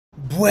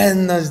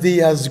Buenos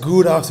dias,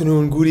 good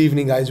afternoon, good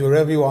evening guys,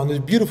 wherever you are in this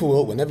beautiful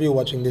world, whenever you're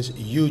watching this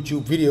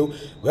YouTube video.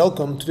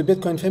 Welcome to the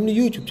Bitcoin Family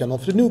YouTube channel.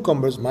 For the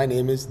newcomers, my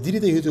name is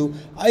Didi Taihuttu.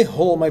 I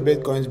hold my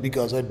Bitcoins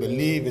because I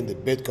believe in the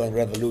Bitcoin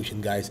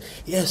revolution, guys.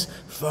 Yes,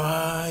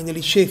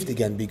 finally shift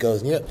again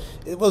because yeah,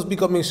 it was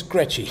becoming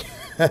scratchy.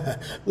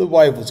 The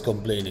wife was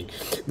complaining.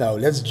 Now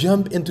let's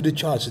jump into the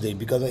charts today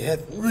because I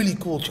have really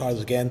cool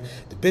charts again.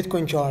 The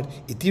Bitcoin chart,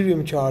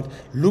 Ethereum chart,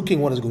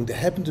 looking what is going to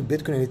happen to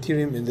Bitcoin and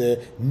Ethereum in the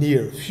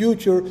near future.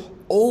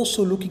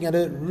 Also looking at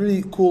a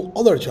really cool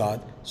other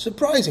chart,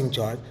 surprising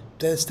chart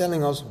that is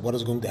telling us what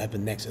is going to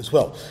happen next as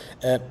well.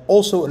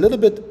 Also a little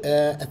bit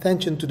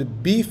attention to the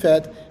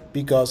Bfat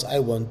because I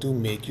want to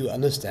make you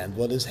understand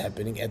what is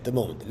happening at the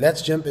moment.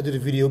 Let's jump into the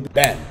video.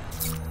 Bam!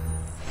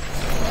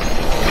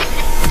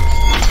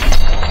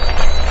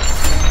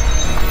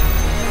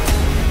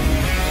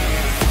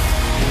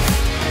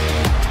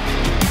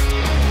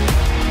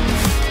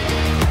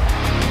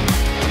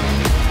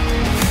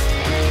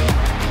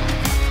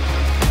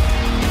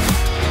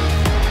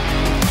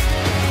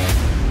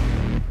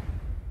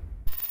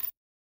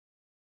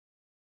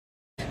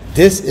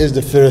 This is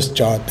the first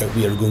chart that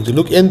we are going to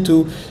look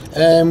into,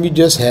 and we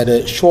just had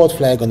a short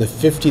flag on the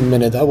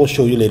 15-minute. I will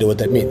show you later what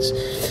that means.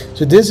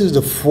 So this is the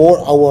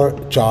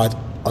 4-hour chart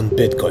on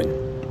Bitcoin,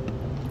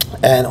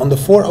 and on the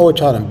 4-hour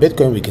chart on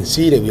Bitcoin we can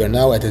see that we are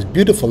now at this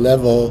beautiful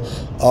level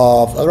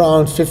of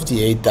around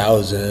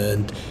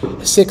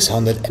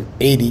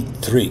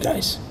 58,683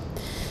 guys.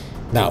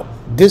 Now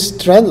this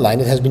trend line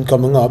that has been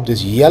coming up,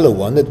 this yellow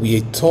one that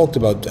we talked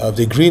about,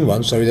 the green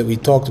one, sorry, that we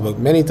talked about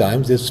many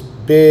times, this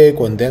big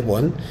one, that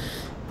one,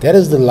 that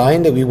is the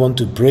line that we want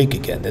to break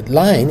again. That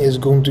line is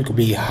going to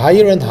be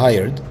higher and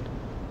higher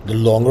the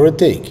longer it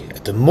takes.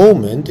 At the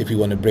moment, if you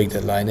want to break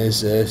that line,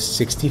 is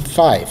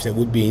 65. That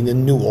would be in the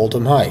new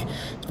all-time high.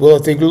 Will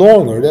it take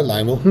longer? That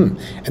line will,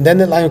 and then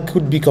that line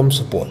could become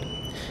support.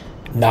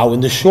 Now,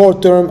 in the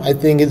short term, I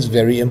think it's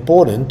very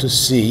important to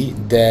see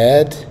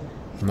that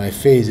my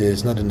face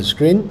is not in the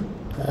screen.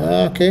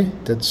 Okay,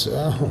 that's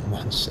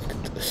 1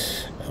 second.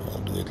 I'll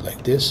do it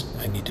like this.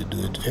 I need to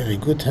do it very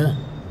good,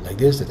 like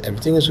this, that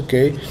everything is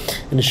okay.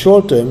 In the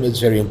short term, it's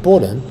very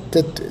important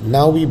that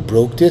now we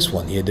broke this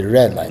one here, the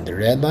red line. The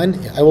red line,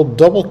 I will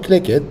double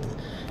click it,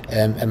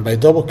 and by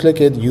double click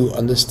it, you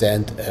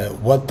understand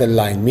what the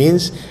line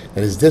means.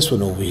 That is this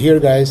one over here,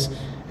 guys.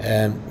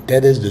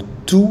 That is the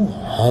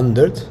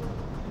 200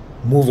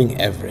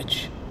 moving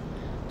average.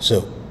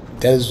 So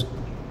that is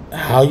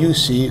how you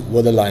see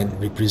what the line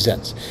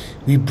represents.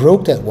 We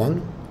broke that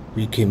one,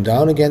 we came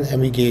down again,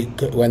 and we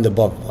went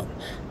above one.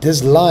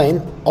 This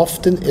line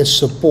often is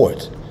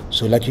support.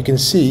 So like you can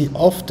see,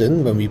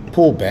 often when we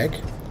pull back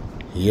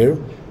here,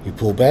 we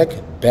pull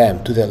back,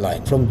 bam, to that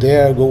line. From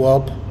there, go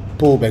up,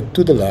 pull back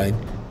to the line,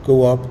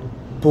 go up,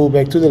 pull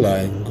back to the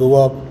line, go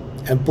up,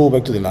 and pull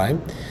back to the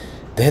line.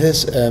 That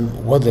is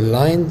what the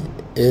line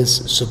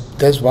is. So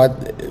that's why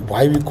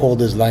we call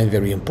this line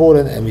very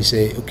important, and we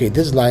say, okay,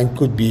 this line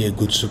could be a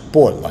good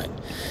support line.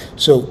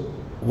 So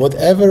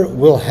whatever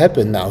will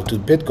happen now to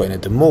Bitcoin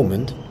at the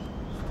moment,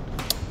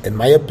 in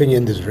my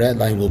opinion, this red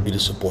line will be the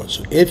support.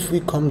 So if we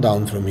come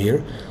down from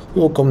here,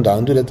 we will come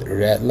down to that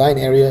red line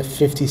area,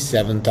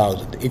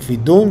 57,000. If we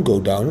don't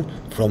go down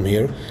from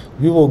here,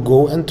 we will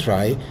go and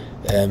try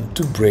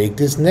to break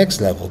this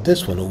next level,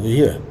 this one over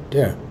here,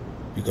 there,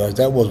 because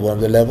that was one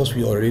of the levels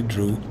we already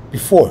drew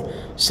before,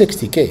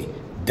 60k.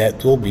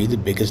 That will be the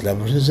biggest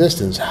level of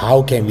resistance.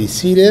 How can we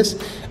see this?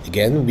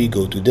 Again, we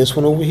go to this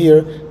one over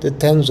here, the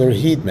tensor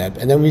heat map,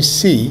 and then we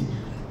see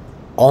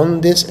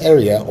on this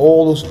area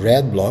all those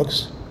red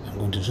blocks. I'm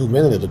going to zoom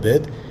in a little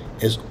bit,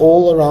 is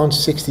all around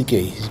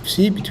 60k. You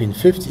see, between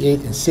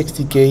 58 and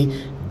 60k,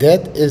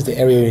 that is the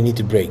area you need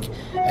to break.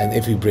 And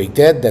if we break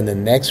that, then the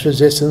next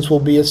resistance will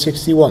be at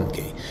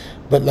 61k.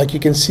 But like you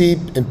can see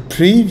in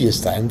previous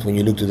times, when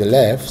you look to the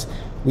left,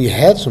 we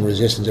had some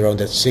resistance around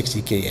that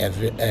 60k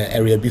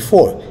area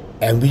before,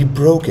 and we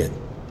broke it.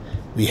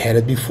 We had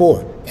it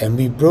before, and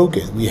we broke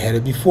it. We had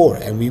it before,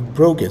 and we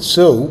broke it.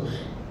 So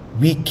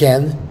we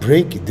can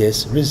break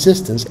this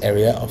resistance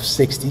area of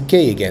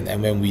 60k again.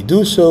 And when we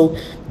do so,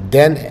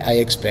 then I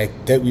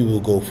expect that we will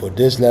go for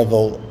this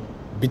level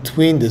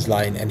between this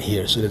line and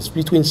here. So that's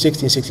between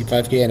 60 and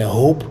 65k, and I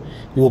hope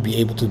we will be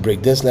able to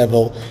break this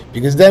level,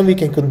 because then we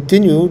can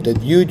continue that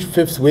huge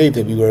fifth wave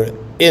that we were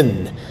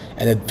in.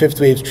 And that fifth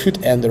wave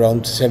should end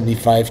around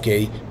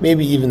 75k,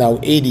 maybe even now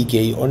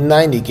 80k or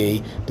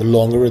 90k. The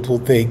longer it will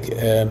take,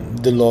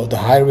 the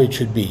higher it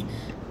should be.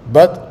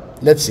 But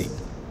let's see.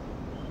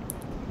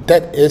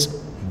 That is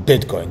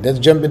Bitcoin. Let's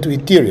jump into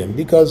Ethereum,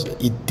 because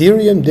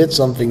Ethereum did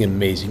something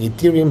amazing.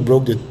 Ethereum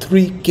broke the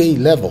 3k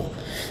level.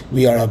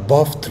 We are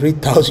above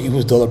 3,000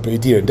 US dollar per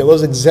Ethereum. That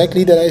was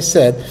exactly that I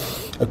said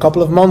a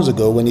couple of months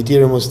ago when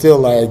Ethereum was still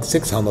like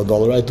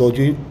 $600. I told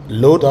you,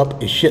 load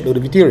up a shitload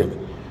of Ethereum,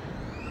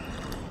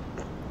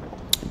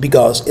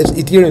 because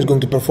Ethereum is going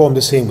to perform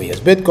the same way as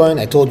Bitcoin.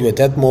 I told you at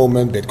that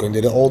moment, Bitcoin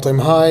did an all-time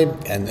high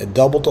and it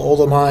doubled the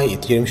all-time high.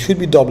 Ethereum should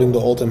be doubling the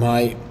all-time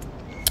high.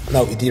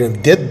 Now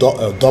Ethereum did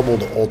double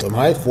the all-time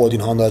high,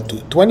 1400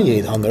 to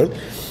 2800.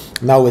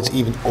 Now it's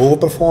even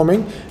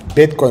overperforming.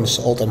 Bitcoin's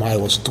all-time high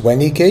was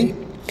 20k.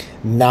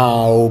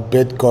 Now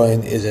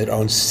Bitcoin is at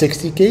around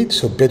 60k,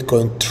 so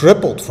Bitcoin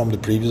tripled from the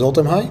previous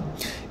all-time high.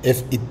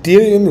 If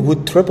Ethereum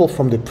would triple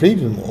from the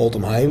previous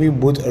all-time high, we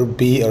would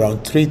be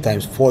around 3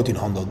 times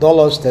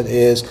 $1,400, that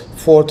is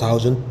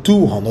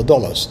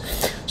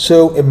 $4,200.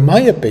 So in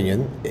my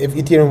opinion, if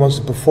Ethereum wants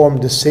to perform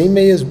the same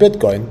way as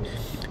Bitcoin,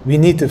 we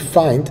need to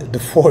find the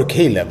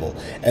 4k level,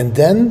 and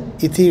then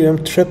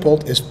Ethereum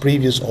tripled its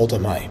previous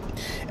all-time high.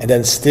 And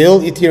then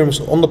still Ethereum is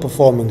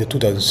underperforming the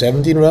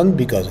 2017 run,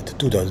 because at the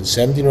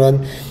 2017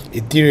 run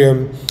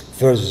Ethereum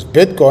versus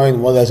Bitcoin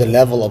was at a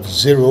level of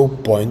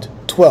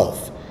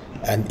 0.12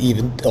 and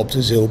even up to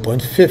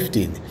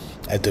 0.15.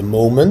 At the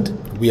moment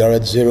we are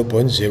at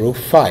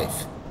 0.05.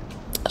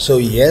 So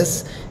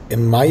yes,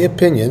 in my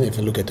opinion, if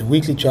I look at the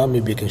weekly chart,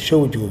 maybe I can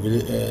show it you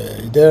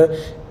there,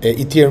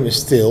 Ethereum is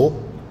still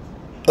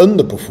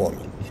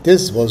underperforming.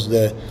 This was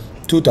the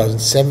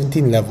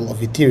 2017 level of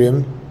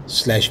Ethereum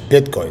slash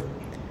Bitcoin.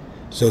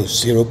 So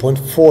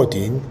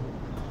 0.14,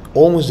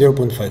 almost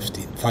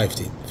 0.15,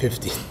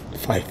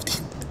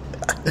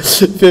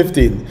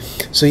 15.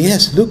 So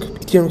yes, look,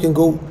 Ethereum can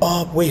go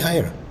up way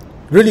higher.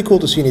 Really cool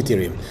to see in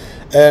Ethereum.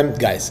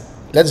 Guys,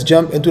 let's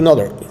jump into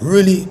another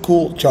really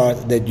cool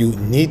chart that you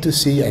need to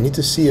see. I need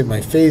to see if my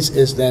face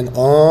is then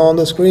on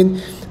the screen.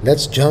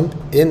 Let's jump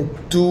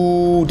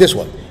into this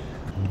one.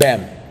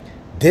 Bam.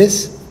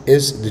 This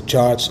is the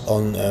charts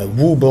on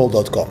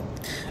woobull.com.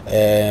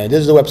 This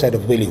is the website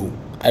of Willy Who.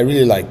 I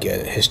really like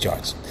his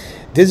charts.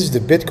 This is the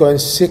Bitcoin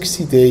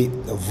 60-day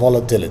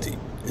volatility.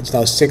 It's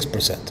now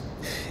 6%.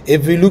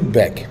 If we look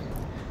back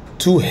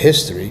to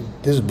history,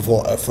 this is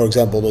before, for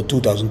example, the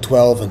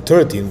 2012 and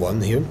 13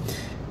 one here,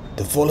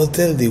 the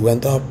volatility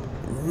went up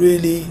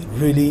really,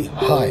 really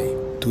high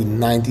to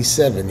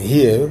 97.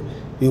 Here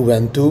we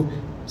went to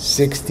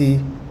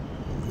 60.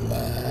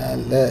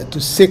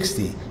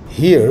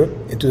 Here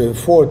in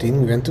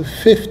 2014 we went to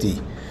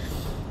 50.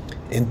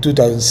 In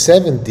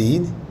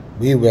 2017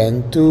 we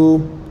went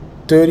to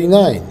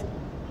 39.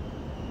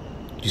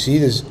 You see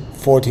this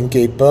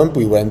 14k pump,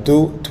 we went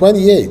to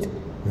 28.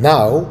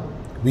 Now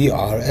we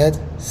are at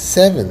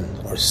 7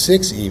 or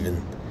 6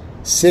 even,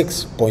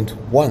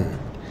 6.1.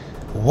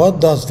 What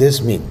does this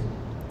mean?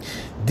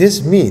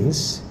 This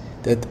means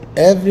that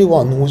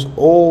everyone who's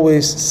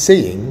always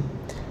saying,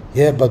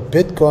 yeah, but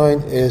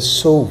Bitcoin is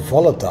so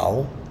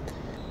volatile,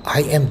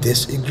 I am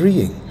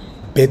disagreeing.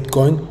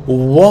 Bitcoin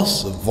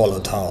was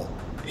volatile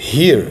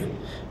here,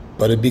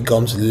 but it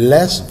becomes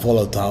less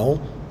volatile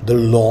the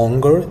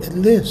longer it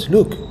lives.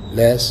 Look,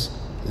 less.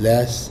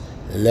 Yeah,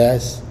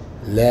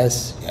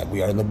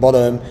 we are on the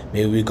bottom.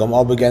 Maybe we come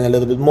up again a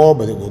little bit more,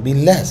 but it will be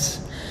less.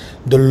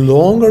 The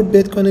longer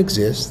Bitcoin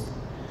exists,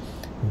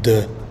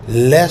 the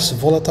less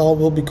volatile it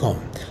will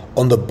become.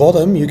 On the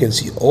bottom, you can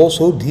see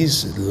also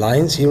these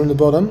lines here on the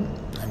bottom.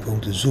 I'm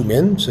going to zoom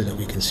in so that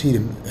we can see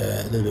them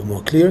a little bit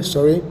more clear.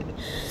 Sorry.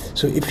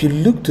 So if you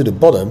look to the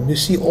bottom, you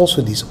see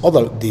also these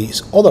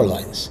other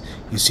lines.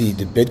 You see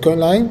the Bitcoin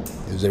line,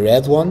 there's the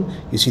red one.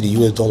 You see the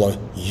US dollar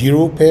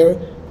euro pair,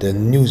 the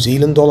New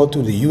Zealand dollar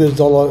to the US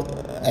dollar,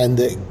 and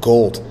the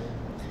gold.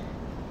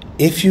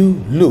 If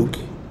you look,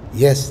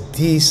 yes,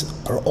 these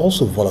are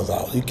also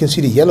volatile. You can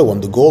see the yellow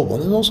one, the gold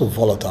one, is also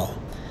volatile,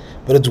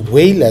 but it's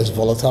way less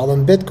volatile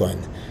than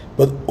Bitcoin.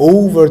 But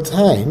over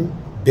time,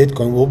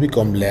 Bitcoin will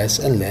become less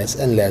and less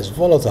and less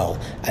volatile.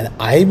 And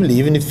I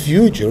believe in the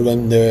future,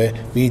 when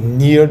we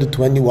near the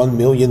 21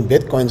 million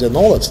Bitcoins and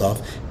all that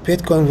stuff,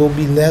 Bitcoin will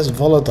be less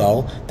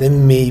volatile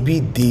than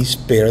maybe these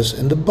pairs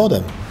in the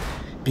bottom.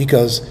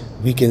 Because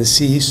we can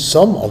see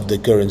some of the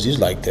currencies,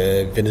 like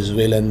the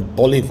Venezuelan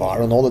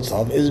Bolivar and all that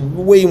stuff, is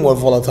way more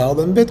volatile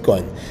than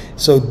Bitcoin.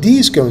 So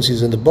these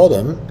currencies in the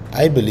bottom,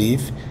 I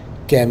believe,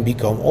 can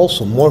become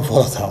also more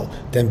volatile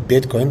than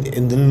Bitcoin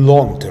in the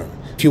long term.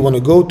 If you want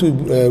to go to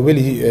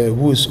Willy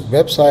Woo's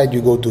website,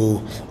 you go to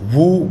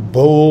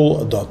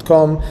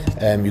woobull.com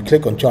and you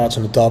click on charts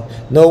on the top.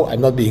 No,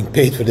 I'm not being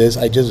paid for this.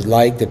 I just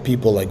like that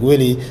people like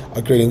Willy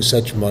are creating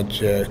such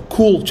much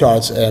cool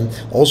charts, and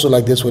also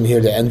like this one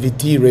here, the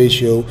NVT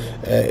ratio.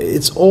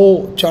 It's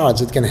all charts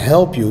that can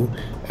help you.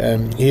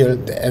 Here,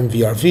 the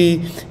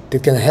MVRV,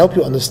 that can help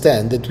you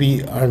understand that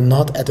we are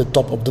not at the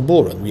top of the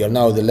bull run. We are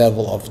now at the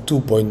level of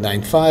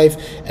 2.95.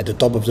 At the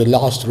top of the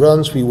last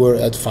runs, we were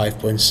at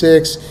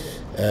 5.6.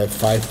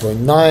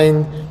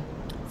 5.9,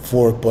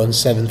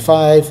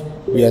 4.75,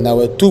 we are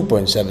now at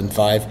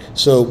 2.75.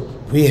 so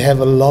we have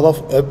a lot of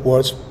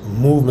upwards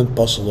movement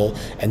possible,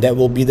 and that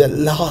will be the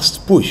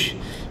last push.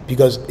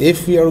 Because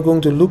if we are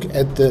going to look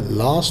at the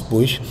last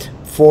push,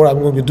 I'm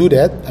going to do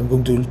that, I'm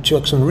going to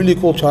check some really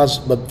cool charts,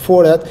 but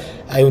for that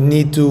I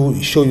need to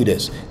show you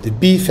this, the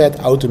Bfat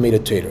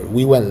automated trader.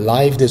 We went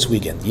live this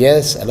weekend.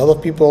 Yes, a lot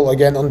of people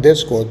again on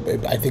Discord,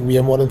 I think we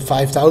have more than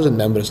 5,000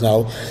 members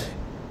now,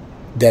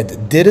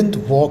 that didn't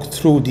walk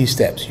through these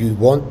steps. You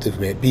want the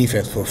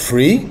Bfat for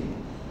free,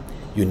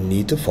 you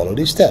need to follow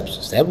these steps.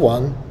 Step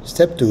 1,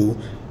 step 2,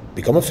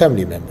 become a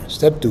family member.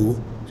 Step 2,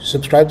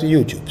 subscribe to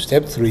YouTube.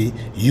 Step 3,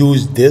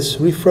 use this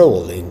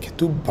referral link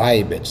to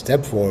Bybit.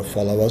 Step 4,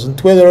 follow us on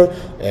Twitter.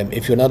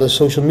 If you're not a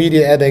social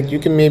media addict, you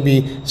can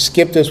maybe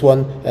skip this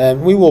one.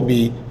 We will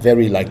be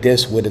very like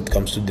this when it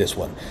comes to this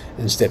one.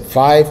 In step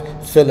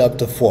 5, fill up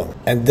the form.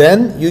 And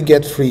then you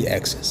get free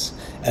access.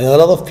 And a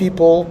lot of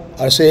people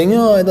are saying,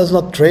 oh, it is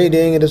not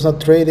trading, it is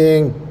not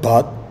trading.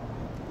 But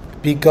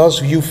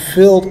because you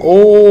filled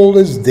all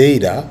this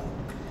data,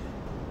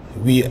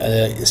 we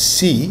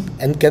see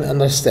and can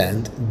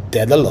understand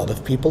that a lot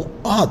of people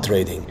are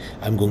trading.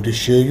 I'm going to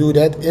show you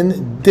that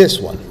in this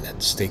one.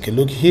 Let's take a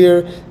look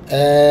here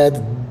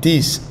at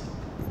these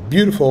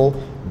beautiful,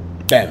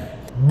 bam.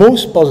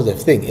 Most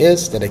positive thing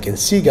is that I can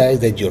see,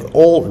 guys, that you're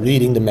all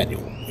reading the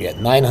manual. We had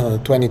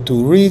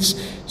 922 reads,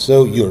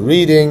 so you're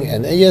reading,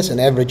 and yes, on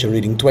average you're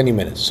reading 20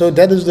 minutes. So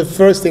that is the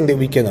first thing that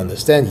we can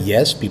understand.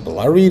 Yes, people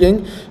are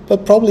reading,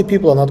 but probably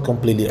people are not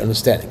completely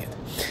understanding it.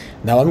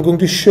 Now I'm going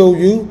to show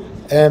you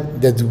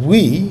that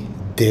we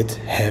did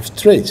have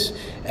trades,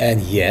 and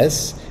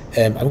yes,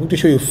 I'm going to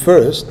show you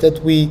first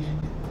that we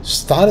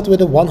started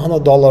with a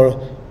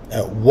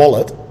 $100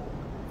 wallet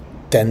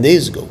 10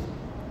 days ago.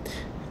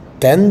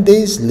 10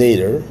 days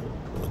later,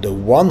 the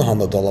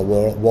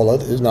 $100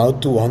 wallet is now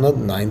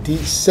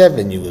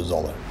 $297 US.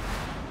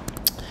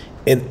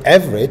 In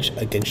average,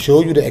 I can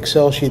show you the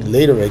Excel sheet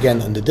later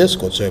again on the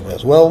Discord server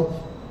as well.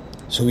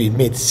 So we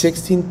made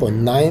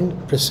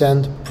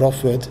 16.9%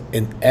 profit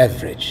in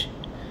average.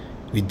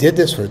 We did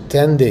this for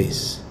 10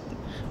 days.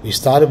 We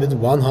started with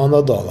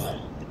 $100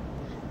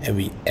 and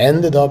we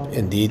ended up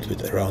indeed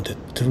with around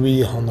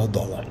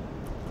 $300.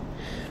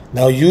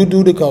 Now you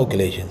do the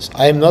calculations.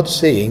 I'm not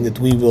saying that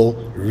we will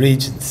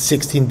reach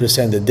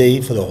 16% a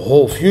day for the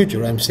whole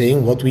future. I'm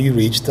saying what we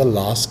reached the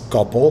last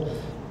couple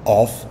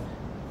of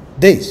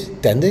days,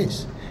 10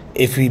 days.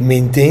 If we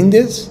maintain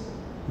this,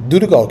 do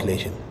the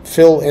calculation.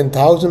 Fill in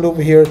 1,000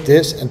 over here,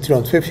 this, and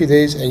 350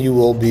 days, and you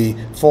will be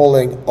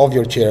falling off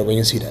your chair when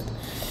you see that.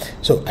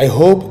 So I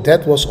hope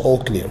that was all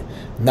clear.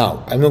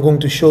 Now I'm not going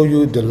to show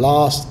you the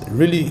last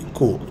really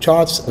cool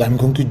charts. I'm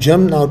going to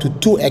jump now to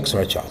 2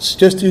 extra charts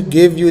just to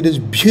give you this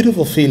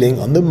beautiful feeling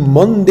on the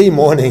Monday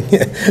morning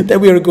that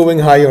we are going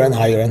higher and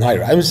higher and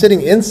higher. I'm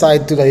sitting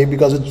inside today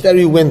because it's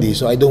very windy,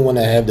 so I don't want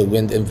to have the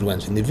wind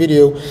influence in the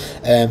video.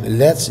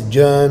 Let's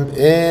jump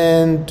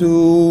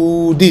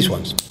into these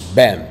ones.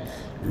 Bam,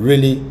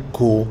 really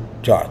cool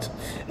chart.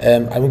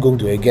 I'm going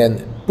to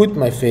again put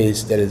my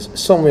face that is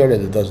somewhere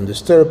that it doesn't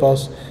disturb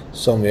us,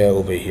 somewhere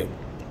over here.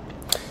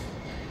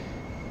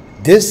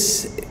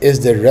 This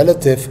is the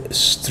relative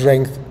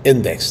strength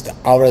index, the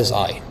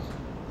RSI,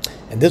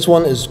 and this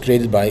one is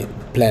created by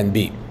Plan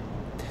B.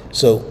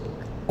 So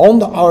on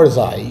the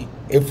RSI,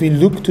 if we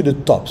look to the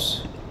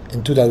tops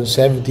in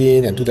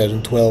 2017 and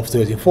 2012,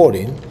 13,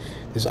 14,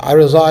 this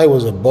RSI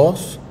was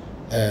above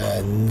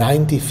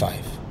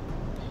 95.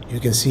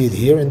 You can see it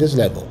here in this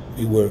level.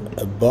 We were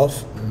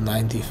above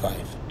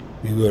 95.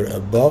 We were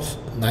above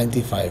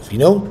 95. You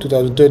know,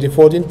 2013,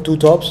 14, 2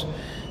 tops.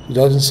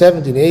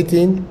 2017,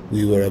 18,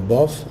 we were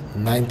above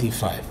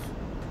 95.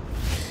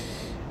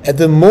 At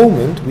the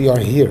moment, we are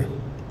here.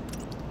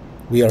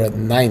 We are at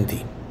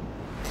 90.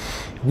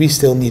 We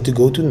still need to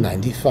go to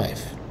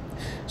 95.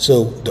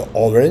 So the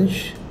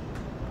orange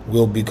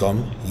will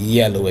become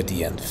yellow at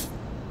the end.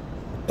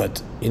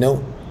 But, you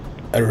know,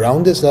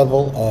 around this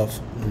level of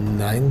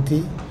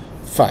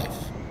 95,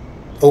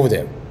 over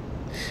there.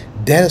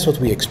 That is what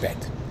we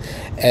expect.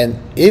 And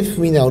if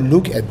we now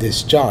look at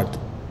this chart,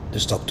 the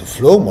stock to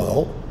flow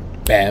model,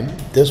 bam,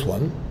 this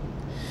one,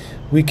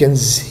 we can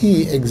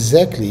see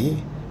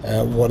exactly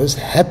what is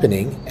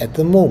happening at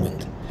the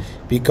moment.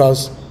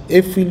 Because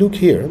if we look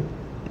here,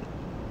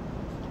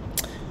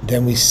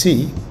 then we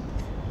see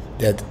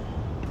that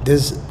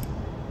this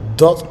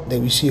dot that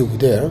we see over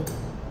there,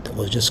 that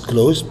was just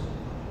closed,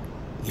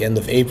 the end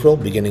of April,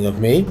 beginning of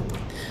May,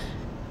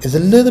 is a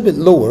little bit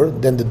lower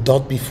than the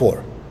dot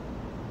before.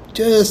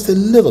 Just a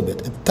little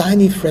bit, a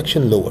tiny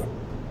fraction lower.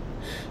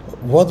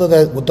 What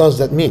does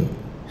that mean?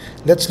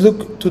 Let's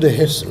look to the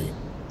history.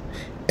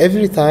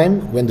 Every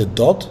time when the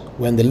dot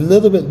went a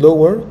little bit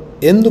lower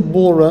in the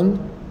bull run,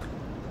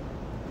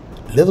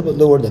 a little bit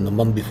lower than the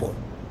month before.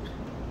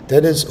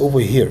 That is over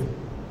here.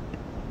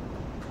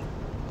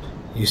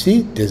 You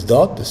see this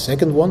dot, the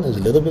second one, is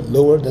a little bit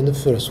lower than the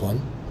first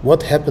one.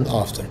 What happened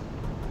after?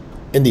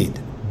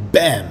 Indeed,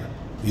 bam,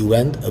 we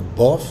went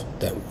above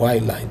that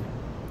white line.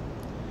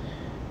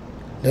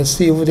 Let's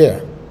see over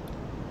there.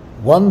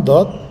 One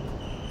dot,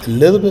 a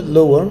little bit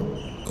lower.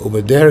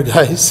 Over there,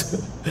 guys,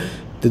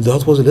 the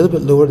dot was a little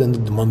bit lower than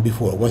the month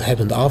before. What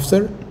happened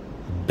after?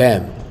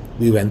 Bam,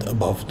 we went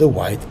above the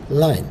white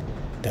line.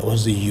 That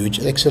was the huge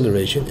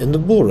acceleration in the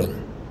bull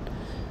run.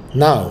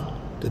 Now,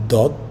 the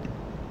dot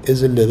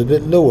is a little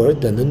bit lower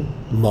than the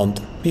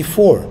month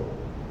before.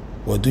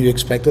 What do you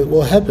expect that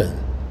will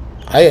happen?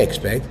 I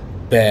expect,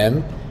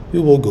 bam, we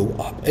will go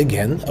up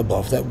again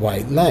above that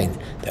white line.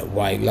 That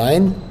white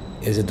line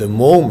is at the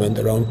moment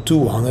around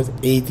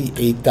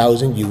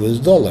 288,000 US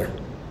dollar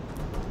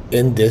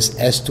in this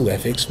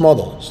S2FX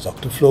model, stock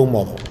to flow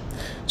model.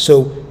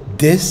 So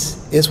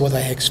this is what I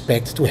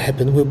expect to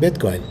happen with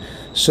Bitcoin.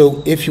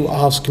 So if you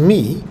ask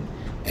me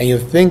and you're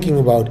thinking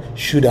about,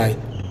 should I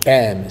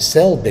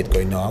sell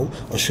Bitcoin now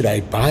or should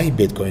I buy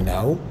Bitcoin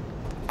now,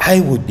 I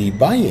would be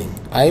buying.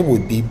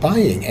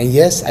 And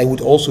yes, I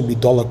would also be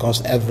dollar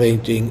cost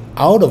averaging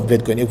out of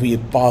Bitcoin if we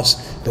had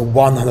passed the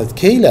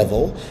 100K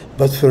level.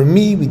 But for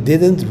me, we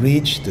didn't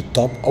reach the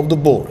top of the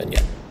bull run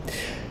yet.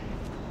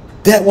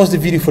 That was the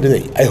video for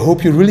today. I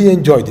hope you really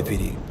enjoyed the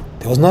video.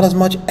 There was not as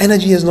much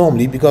energy as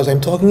normally because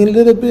I'm talking a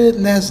little bit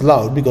less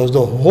loud because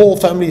the whole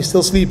family is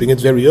still sleeping.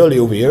 It's very early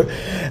over here.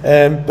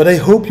 But I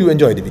hope you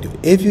enjoyed the video.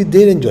 If you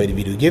did enjoy the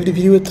video, give the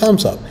video a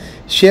thumbs up.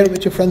 Share it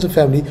with your friends and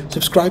family.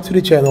 Subscribe to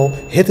the channel.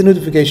 Hit the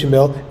notification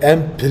bell.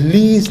 And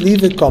please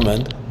leave a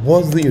comment.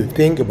 What do you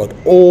think about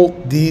all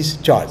these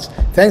charts?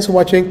 Thanks for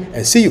watching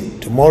and see you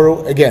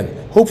tomorrow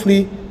again.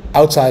 Hopefully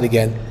outside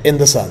again in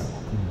the sun.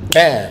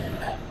 Bam!